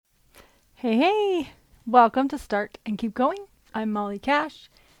Hey, hey! Welcome to Start and Keep Going. I'm Molly Cash,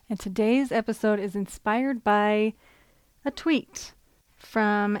 and today's episode is inspired by a tweet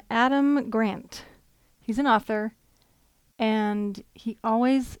from Adam Grant. He's an author, and he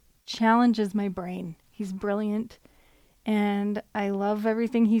always challenges my brain. He's brilliant, and I love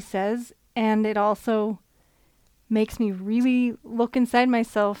everything he says, and it also makes me really look inside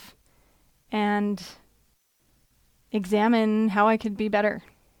myself and examine how I could be better.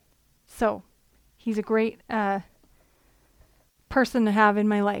 So, he's a great person to have in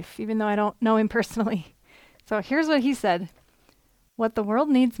my life, even though I don't know him personally. So here's what he said. What the world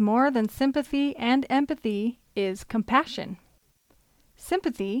needs more than sympathy and empathy is compassion.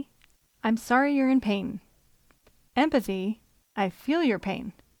 Sympathy, I'm sorry you're in pain. Empathy, I feel your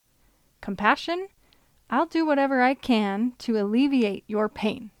pain. Compassion, I'll do whatever I can to alleviate your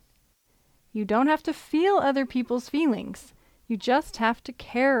pain. You don't have to feel other people's feelings. You just have to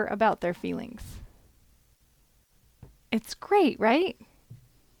care about their feelings. It's great, right?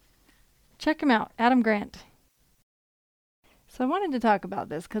 Check him out, Adam Grant. So I wanted to talk about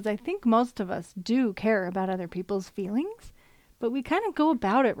this because I think most of us do care about other people's feelings, but we kind of go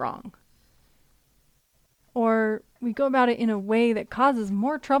about it wrong. Or we go about it in a way that causes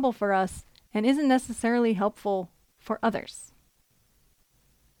more trouble for us and isn't necessarily helpful for others.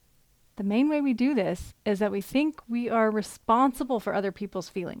 The main way we do this is that we think we are responsible for other people's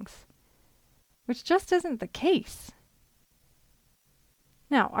feelings, which just isn't the case.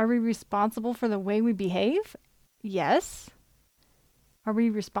 Now, are we responsible for the way we behave? Yes. Are we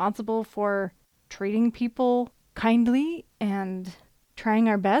responsible for treating people kindly and trying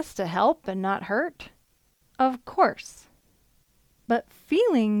our best to help and not hurt? Of course. But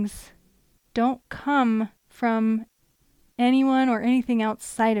feelings don't come from anyone or anything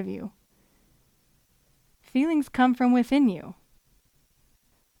outside of you. Feelings come from within you.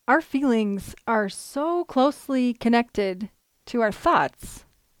 Our feelings are so closely connected to our thoughts.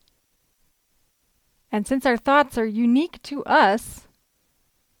 And since our thoughts are unique to us,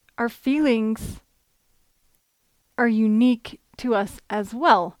 our feelings are unique to us as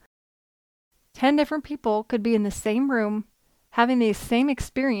well. 10 different people could be in the same room having the same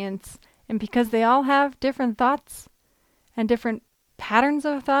experience, and because they all have different thoughts and different patterns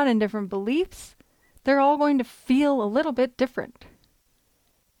of thought and different beliefs, they're all going to feel a little bit different.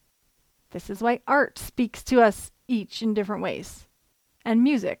 This is why art speaks to us each in different ways, and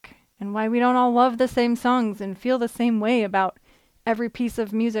music, and why we don't all love the same songs and feel the same way about every piece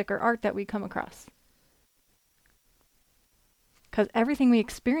of music or art that we come across. Because everything we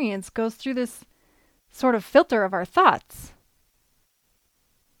experience goes through this sort of filter of our thoughts.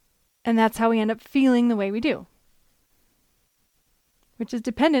 And that's how we end up feeling the way we do, which is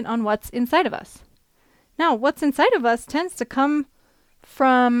dependent on what's inside of us. Now, what's inside of us tends to come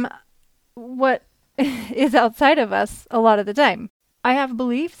from what is outside of us a lot of the time. I have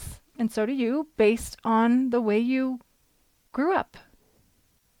beliefs, and so do you, based on the way you grew up,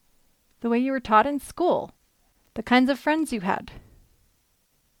 the way you were taught in school, the kinds of friends you had.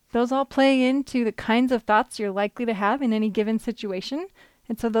 Those all play into the kinds of thoughts you're likely to have in any given situation,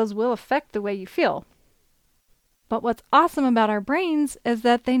 and so those will affect the way you feel. But what's awesome about our brains is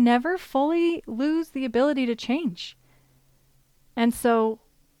that they never fully lose the ability to change. And so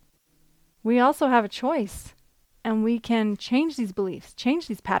we also have a choice, and we can change these beliefs, change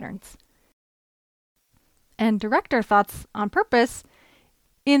these patterns, and direct our thoughts on purpose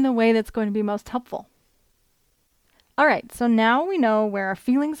in the way that's going to be most helpful. All right, so now we know where our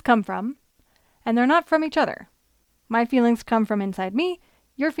feelings come from, and they're not from each other. My feelings come from inside me,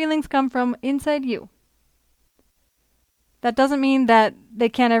 your feelings come from inside you. That doesn't mean that they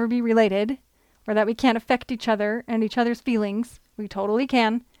can't ever be related, or that we can't affect each other and each other's feelings. We totally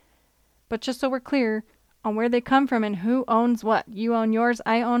can. But just so we're clear on where they come from and who owns what. You own yours,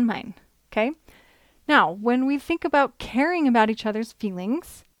 I own mine. Okay? Now, when we think about caring about each other's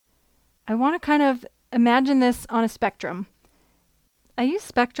feelings, I want to kind of imagine this on a spectrum. I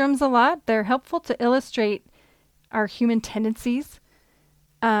use spectrums a lot. They're helpful to illustrate our human tendencies,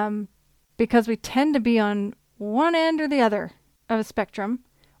 because we tend to be on one end or the other of a spectrum,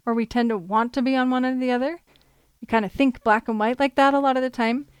 or we tend to want to be on one end or the other. You kind of think black and white like that a lot of the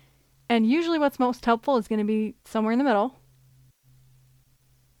time. And usually what's most helpful is going to be somewhere in the middle.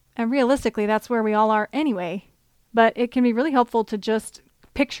 And realistically, that's where we all are anyway. But it can be really helpful to just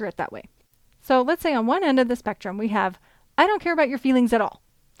picture it that way. So let's say on one end of the spectrum, we have, I don't care about your feelings at all.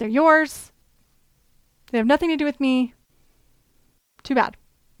 They're yours. They have nothing to do with me. Too bad.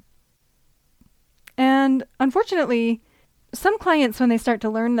 And unfortunately, some clients, when they start to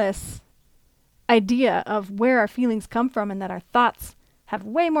learn this idea of where our feelings come from and that our thoughts have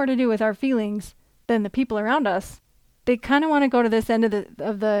way more to do with our feelings than the people around us, they kind of want to go to this end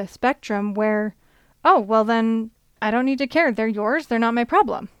of the spectrum where, oh, well then I don't need to care. They're yours. They're not my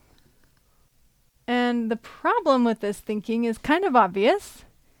problem. And the problem with this thinking is kind of obvious.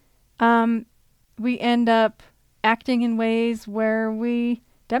 We end up acting in ways where we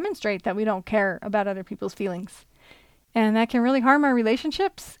demonstrate that we don't care about other people's feelings. And that can really harm our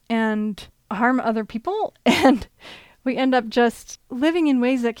relationships and harm other people. And we end up just living in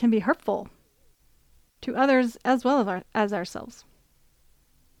ways that can be hurtful to others as well as ourselves.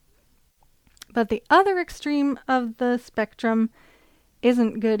 But the other extreme of the spectrum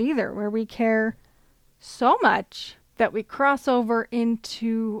isn't good either, where we care so much that we cross over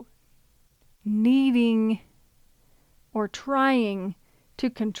into needing or trying to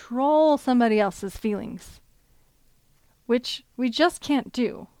control somebody else's feelings, which we just can't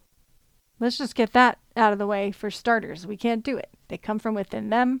do. Let's just get that out of the way for starters. We can't do it. They come from within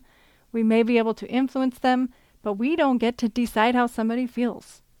them. We may be able to influence them, but we don't get to decide how somebody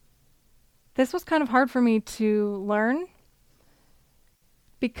feels. This was kind of hard for me to learn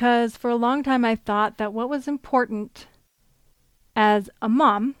because for a long time I thought that what was important as a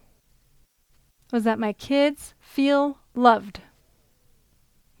mom was that my kids feel loved.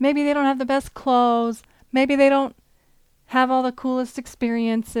 Maybe they don't have the best clothes, maybe they don't have all the coolest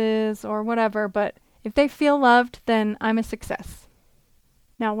experiences or whatever, but if they feel loved, then I'm a success.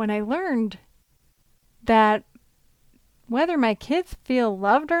 Now, when I learned that whether my kids feel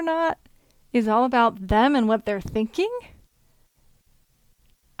loved or not is all about them and what they're thinking,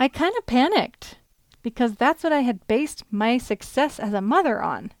 I kind of panicked because that's what I had based my success as a mother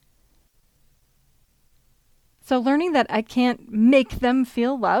on. So learning that I can't make them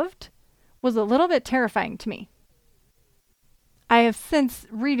feel loved was a little bit terrifying to me. I have since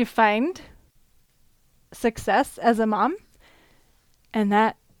redefined success as a mom, and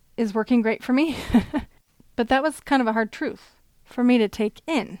that is working great for me. But that was kind of a hard truth for me to take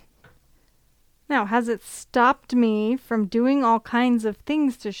in. Now, has it stopped me from doing all kinds of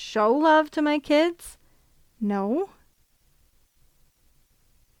things to show love to my kids? No.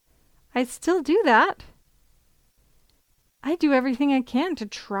 I still do that. I do everything I can to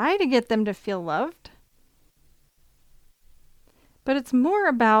try to get them to feel loved. But it's more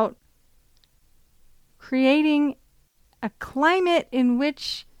about creating a climate in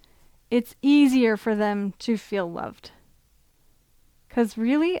which it's easier for them to feel loved. Because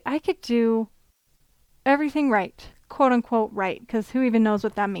really, I could do everything right, quote unquote right, because who even knows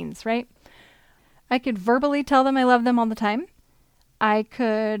what that means, right? I could verbally tell them I love them all the time. I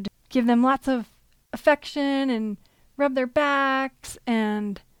could give them lots of affection and rub their backs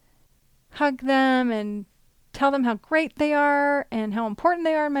and hug them and tell them how great they are and how important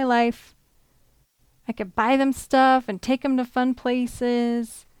they are in my life. I could buy them stuff and take them to fun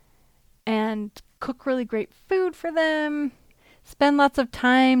places and cook really great food for them, spend lots of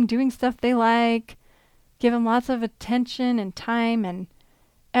time doing stuff they like, give them lots of attention and time and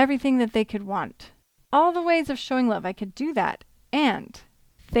everything that they could want. All the ways of showing love, I could do that. And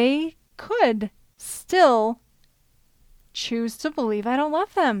they could still choose to believe I don't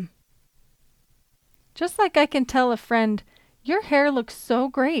love them. Just like I can tell a friend, your hair looks so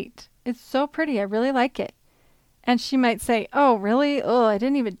great. It's so pretty. I really like it. And she might say, oh, really? Oh, I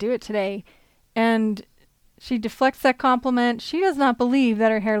didn't even do it today. And she deflects that compliment. She does not believe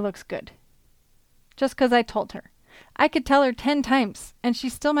that her hair looks good. Just because I told her. I could tell her 10 times and she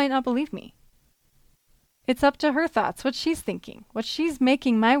still might not believe me. It's up to her thoughts, what she's thinking, what she's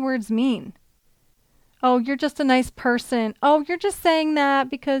making my words mean. Oh, you're just a nice person. Oh, you're just saying that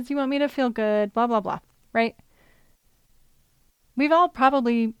because you want me to feel good, blah, blah, blah, right? We've all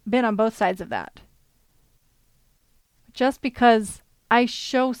probably been on both sides of that. Just because I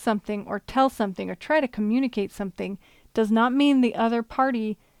show something or tell something or try to communicate something does not mean the other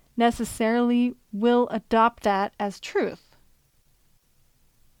party necessarily will adopt that as truth.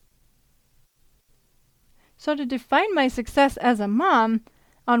 So to define my success as a mom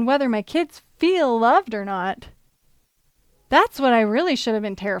on whether my kids feel loved or not, that's what I really should have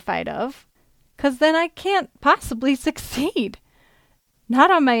been terrified of, because then I can't possibly succeed. Not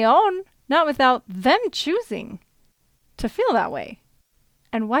on my own, not without them choosing to feel that way.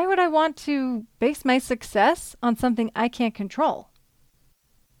 And why would I want to base my success on something I can't control?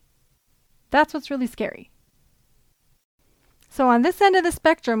 That's what's really scary. So on this end of the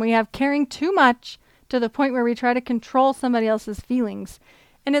spectrum, we have caring too much to the point where we try to control somebody else's feelings.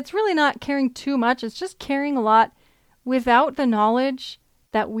 And it's really not caring too much. It's just caring a lot without the knowledge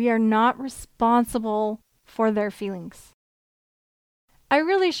that we are not responsible for their feelings. I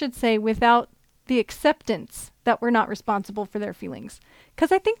really should say without the acceptance that we're not responsible for their feelings.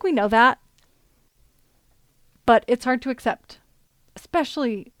 Because I think we know that, but it's hard to accept,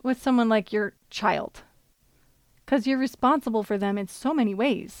 especially with someone like your child, because you're responsible for them in so many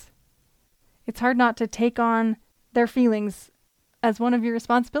ways. It's hard not to take on their feelings as one of your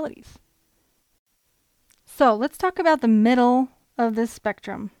responsibilities. So let's talk about the middle of this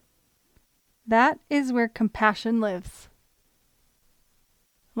spectrum. That is where compassion lives.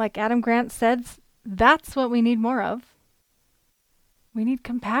 Like Adam Grant said, that's what we need more of. We need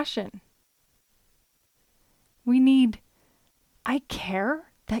compassion. We need, I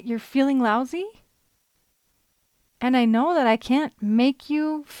care that you're feeling lousy, and I know that I can't make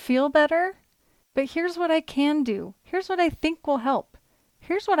you feel better, but here's what I can do. Here's what I think will help.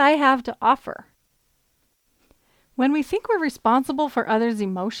 Here's what I have to offer. When we think we're responsible for others'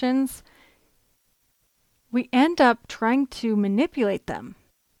 emotions, we end up trying to manipulate them.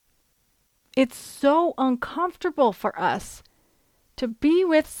 It's so uncomfortable for us to be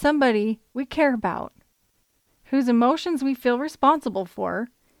with somebody we care about, whose emotions we feel responsible for,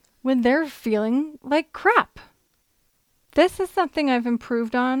 when they're feeling like crap. This is something I've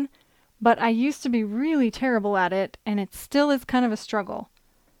improved on, but I used to be really terrible at it, and it still is kind of a struggle.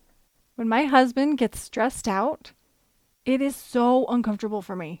 When my husband gets stressed out, it is so uncomfortable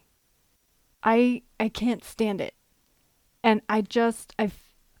for me. I can't stand it. And I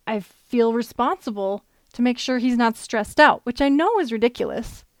feel responsible to make sure he's not stressed out, which I know is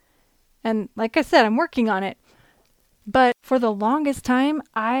ridiculous. And like I said, I'm working on it. But for the longest time,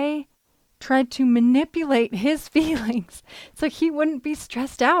 I tried to manipulate his feelings so he wouldn't be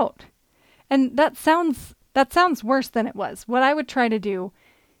stressed out. And that sounds worse than it was. What I would try to do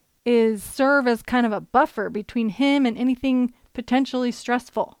is serve as kind of a buffer between him and anything potentially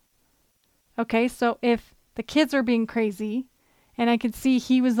stressful. Okay, so if the kids are being crazy and I could see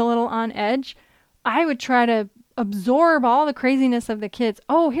he was a little on edge, I would try to absorb all the craziness of the kids.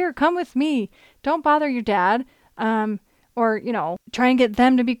 Oh, here, come with me. Don't bother your dad. Or, try and get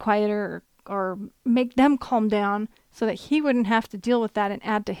them to be quieter or make them calm down so that he wouldn't have to deal with that and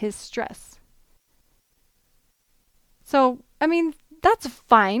add to his stress. So, that's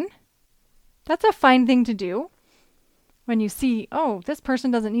fine. That's a fine thing to do. When you see, oh, this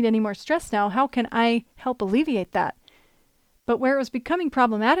person doesn't need any more stress now, how can I help alleviate that? But where it was becoming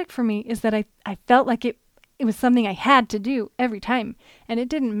problematic for me is that I felt like it was something I had to do every time. And it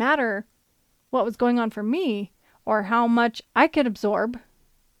didn't matter what was going on for me or how much I could absorb.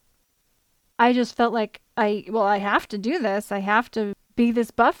 I just felt like I have to do this. I have to be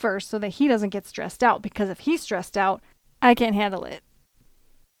this buffer so that he doesn't get stressed out, because if he's stressed out, I can't handle it.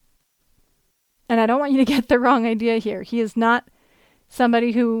 And I don't want you to get the wrong idea here. He is not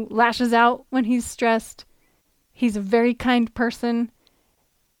somebody who lashes out when he's stressed. He's a very kind person.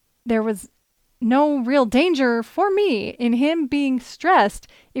 There was no real danger for me in him being stressed.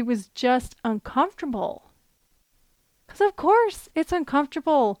 It was just uncomfortable. Because of course it's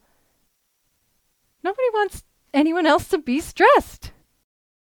uncomfortable. Nobody wants anyone else to be stressed.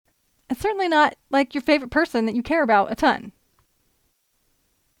 And certainly not like your favorite person that you care about a ton.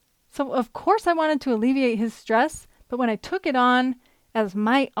 So of course I wanted to alleviate his stress, but when I took it on as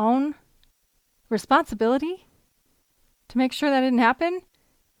my own responsibility to make sure that didn't happen,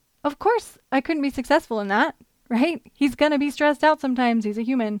 of course I couldn't be successful in that, right? He's going to be stressed out sometimes. He's a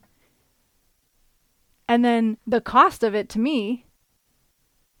human. And then the cost of it to me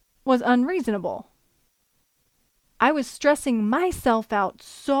was unreasonable. I was stressing myself out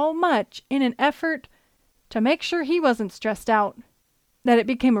so much in an effort to make sure he wasn't stressed out that it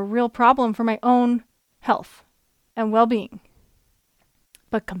became a real problem for my own health and well-being.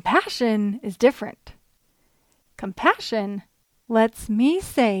 But compassion is different. Compassion lets me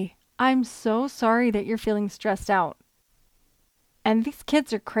say, I'm so sorry that you're feeling stressed out. And these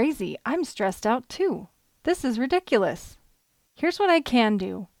kids are crazy. I'm stressed out too. This is ridiculous. Here's what I can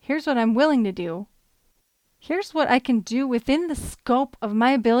do. Here's what I'm willing to do. Here's what I can do within the scope of my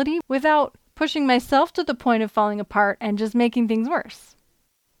ability without pushing myself to the point of falling apart and just making things worse.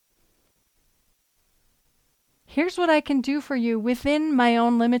 Here's what I can do for you within my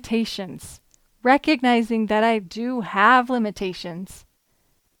own limitations, recognizing that I do have limitations.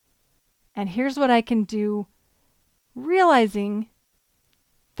 And here's what I can do, realizing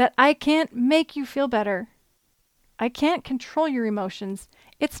that I can't make you feel better. I can't control your emotions.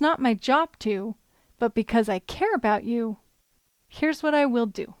 It's not my job to, but because I care about you, here's what I will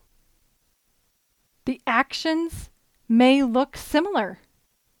do. The actions may look similar,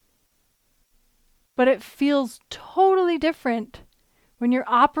 but it feels totally different when you're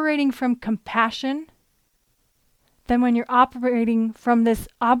operating from compassion than when you're operating from this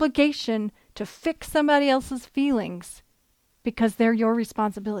obligation to fix somebody else's feelings because they're your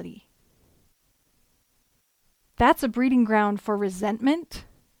responsibility. That's a breeding ground for resentment,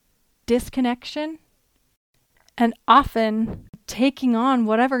 disconnection, and often taking on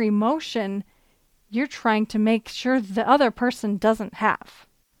whatever emotion you're trying to make sure the other person doesn't have.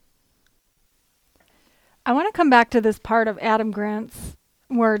 I want to come back to this part of Adam Grant's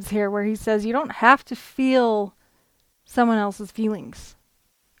words here where he says you don't have to feel someone else's feelings.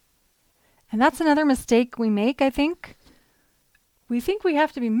 And that's another mistake we make, I think. We think we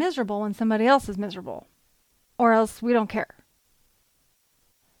have to be miserable when somebody else is miserable, or else we don't care.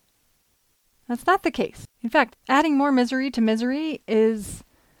 That's not the case. In fact, adding more misery to misery is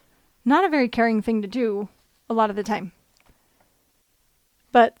not a very caring thing to do a lot of the time.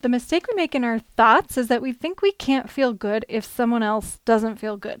 But the mistake we make in our thoughts is that we think we can't feel good if someone else doesn't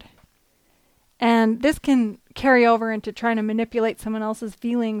feel good. And this can carry over into trying to manipulate someone else's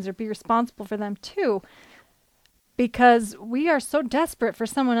feelings or be responsible for them too, because we are so desperate for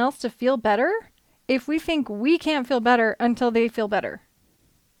someone else to feel better if we think we can't feel better until they feel better.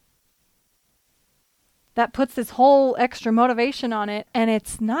 That puts this whole extra motivation on it, and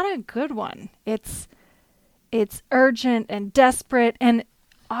it's not a good one. It's urgent and desperate, and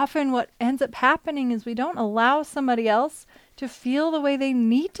often what ends up happening is we don't allow somebody else to feel the way they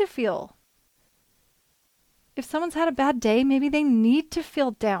need to feel. If someone's had a bad day, maybe they need to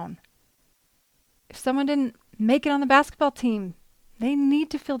feel down. If someone didn't make it on the basketball team, they need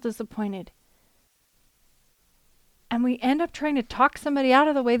to feel disappointed. And we end up trying to talk somebody out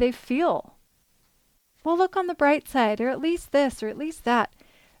of the way they feel. Well, look on the bright side, or at least this, or at least that,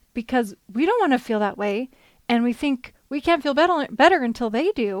 because we don't want to feel that way, and we think we can't feel better until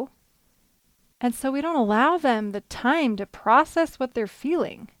they do. And so we don't allow them the time to process what they're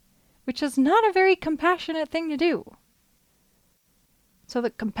feeling, which is not a very compassionate thing to do. So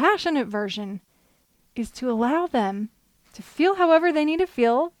the compassionate version is to allow them to feel however they need to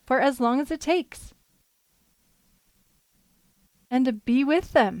feel for as long as it takes. And to be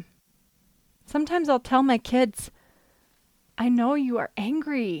with them. Sometimes I'll tell my kids, I know you are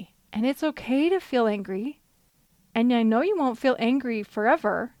angry, and it's okay to feel angry. And I know you won't feel angry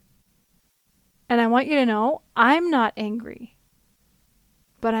forever. And I want you to know I'm not angry.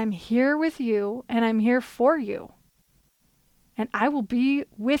 But I'm here with you, and I'm here for you. And I will be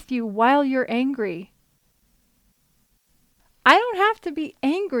with you while you're angry. I don't have to be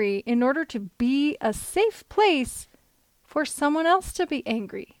angry in order to be a safe place for someone else to be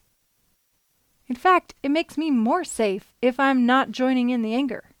angry. In fact, it makes me more safe if I'm not joining in the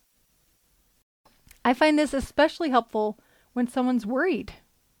anger. I find this especially helpful when someone's worried.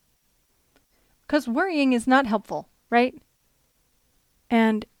 Because worrying is not helpful, right?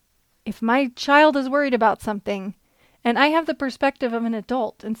 And if my child is worried about something, and I have the perspective of an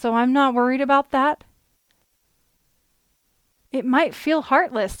adult, and so I'm not worried about that, it might feel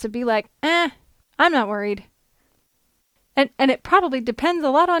heartless to be like, I'm not worried. And it probably depends a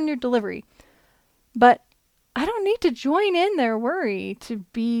lot on your delivery. But I don't need to join in their worry to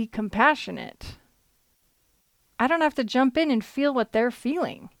be compassionate. I don't have to jump in and feel what they're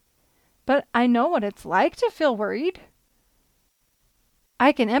feeling. But I know what it's like to feel worried.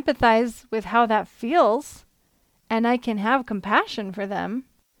 I can empathize with how that feels, and I can have compassion for them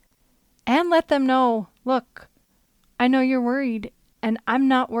and let them know, look, I know you're worried and I'm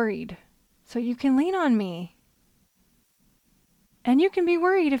not worried, so you can lean on me. And you can be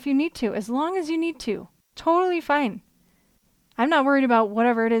worried if you need to, as long as you need to. Totally fine. I'm not worried about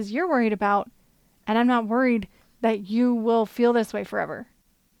whatever it is you're worried about, and I'm not worried that you will feel this way forever.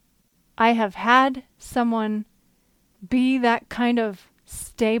 I have had someone be that kind of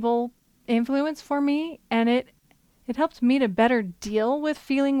stable influence for me, and it helped me to better deal with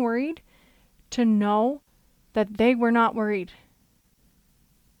feeling worried, to know that they were not worried.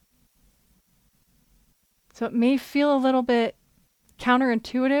 So it may feel a little bit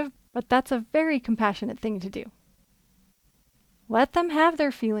counterintuitive, but that's a very compassionate thing to do. Let them have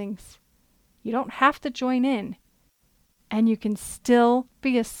their feelings. You don't have to join in. And you can still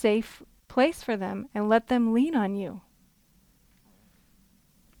be a safe place for them and let them lean on you.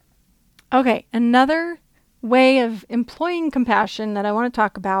 Okay, another way of employing compassion that I want to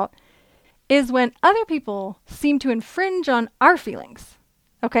talk about is when other people seem to infringe on our feelings.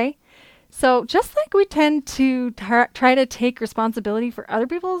 Okay? So just like we tend to try to take responsibility for other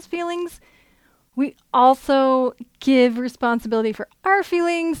people's feelings, we also give responsibility for our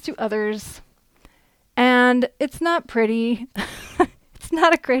feelings to others. And it's not pretty. It's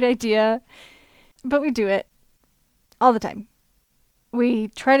not a great idea, but we do it all the time. We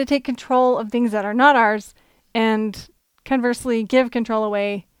try to take control of things that are not ours and conversely give control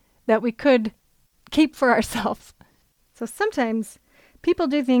away that we could keep for ourselves. So sometimes people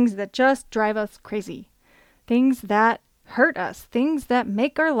do things that just drive us crazy, things that hurt us, things that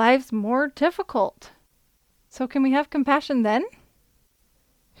make our lives more difficult. So can we have compassion then?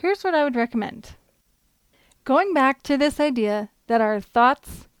 Here's what I would recommend. Going back to this idea that our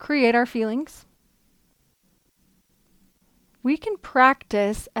thoughts create our feelings, we can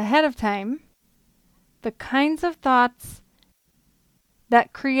practice ahead of time the kinds of thoughts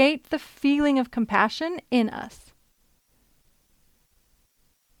that create the feeling of compassion in us.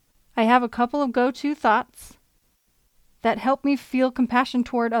 I have a couple of go-to thoughts that help me feel compassion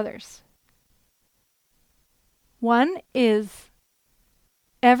toward others. One is,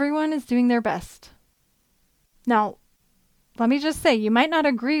 everyone is doing their best. Now, let me just say, you might not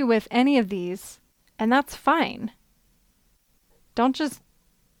agree with any of these, and that's fine. Don't just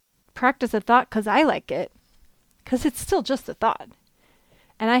practice a thought because I like it, because it's still just a thought.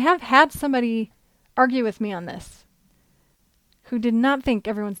 And I have had somebody argue with me on this who did not think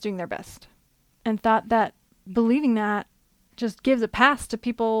everyone's doing their best and thought that believing that just gives a pass to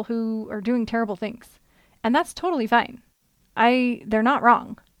people who are doing terrible things. And that's totally fine. They're not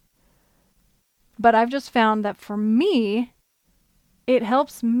wrong. But I've just found that for me, it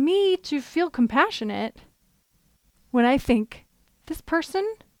helps me to feel compassionate when I think, this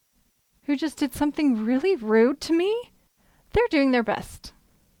person who just did something really rude to me, they're doing their best.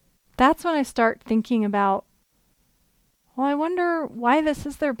 That's when I start thinking about, well, I wonder why this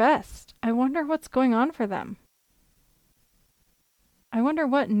is their best. I wonder what's going on for them. I wonder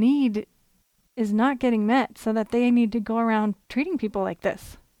what need is not getting met so that they need to go around treating people like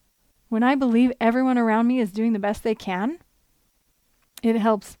this. When I believe everyone around me is doing the best they can, it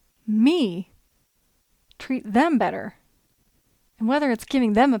helps me treat them better. And whether it's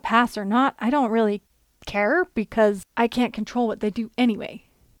giving them a pass or not, I don't really care because I can't control what they do anyway.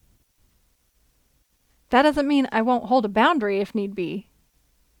 That doesn't mean I won't hold a boundary if need be,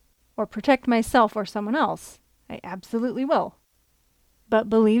 or protect myself or someone else. I absolutely will. But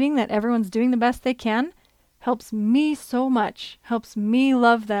believing that everyone's doing the best they can helps me so much, helps me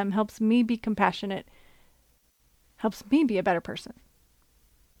love them, helps me be compassionate, helps me be a better person.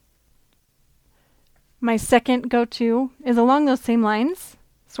 My second go-to is along those same lines,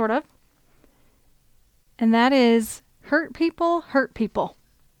 sort of. And that is, hurt people hurt people.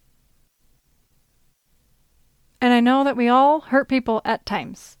 And I know that we all hurt people at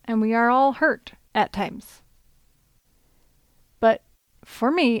times, and we are all hurt at times. But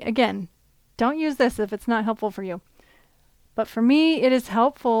for me, again, don't use this if it's not helpful for you. But for me, it is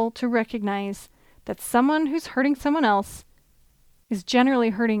helpful to recognize that someone who's hurting someone else is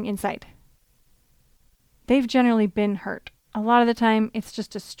generally hurting inside. They've generally been hurt. A lot of the time, it's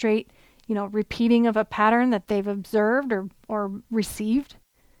just a straight, repeating of a pattern that they've observed or received,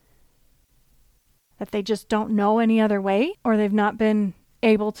 that they just don't know any other way, or they've not been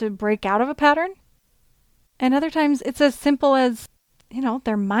able to break out of a pattern. And other times, it's as simple as,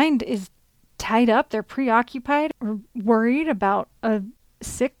 their mind is tied up, they're preoccupied or worried about a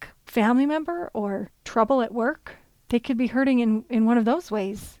sick family member or trouble at work. They could be hurting in one of those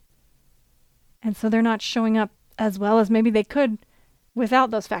ways. And so they're not showing up as well as maybe they could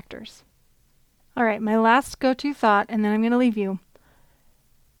without those factors. All right, my last go-to thought, and then I'm going to leave you.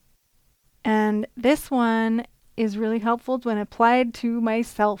 And this one is really helpful when applied to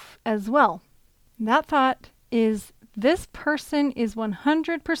myself as well. That thought is, this person is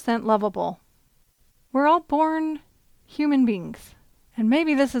 100% lovable. We're all born human beings. And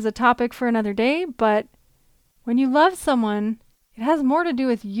maybe this is a topic for another day, but when you love someone, it has more to do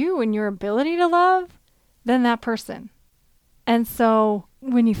with you and your ability to love than that person. And so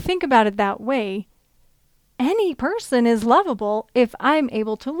when you think about it that way, any person is lovable if I'm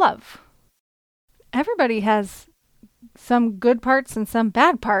able to love. Everybody has some good parts and some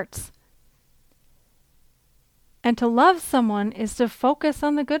bad parts. And to love someone is to focus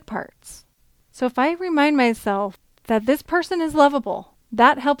on the good parts. So if I remind myself that this person is lovable,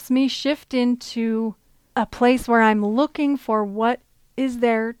 that helps me shift into a place where I'm looking for what is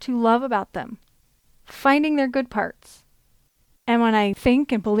there to love about them, finding their good parts. And when I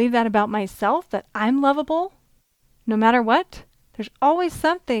think and believe that about myself, that I'm lovable, no matter what, there's always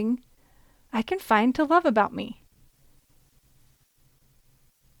something I can find to love about me.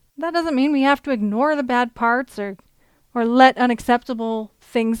 That doesn't mean we have to ignore the bad parts or let unacceptable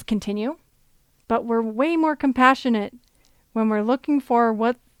things continue, but we're way more compassionate when we're looking for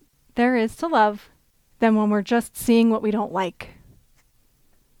what there is to love than when we're just seeing what we don't like.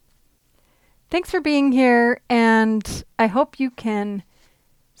 Thanks for being here, and I hope you can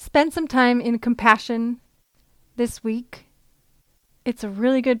spend some time in compassion this week. It's a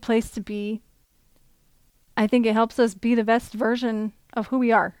really good place to be. I think it helps us be the best version of who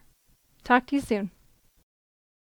we are. Talk to you soon.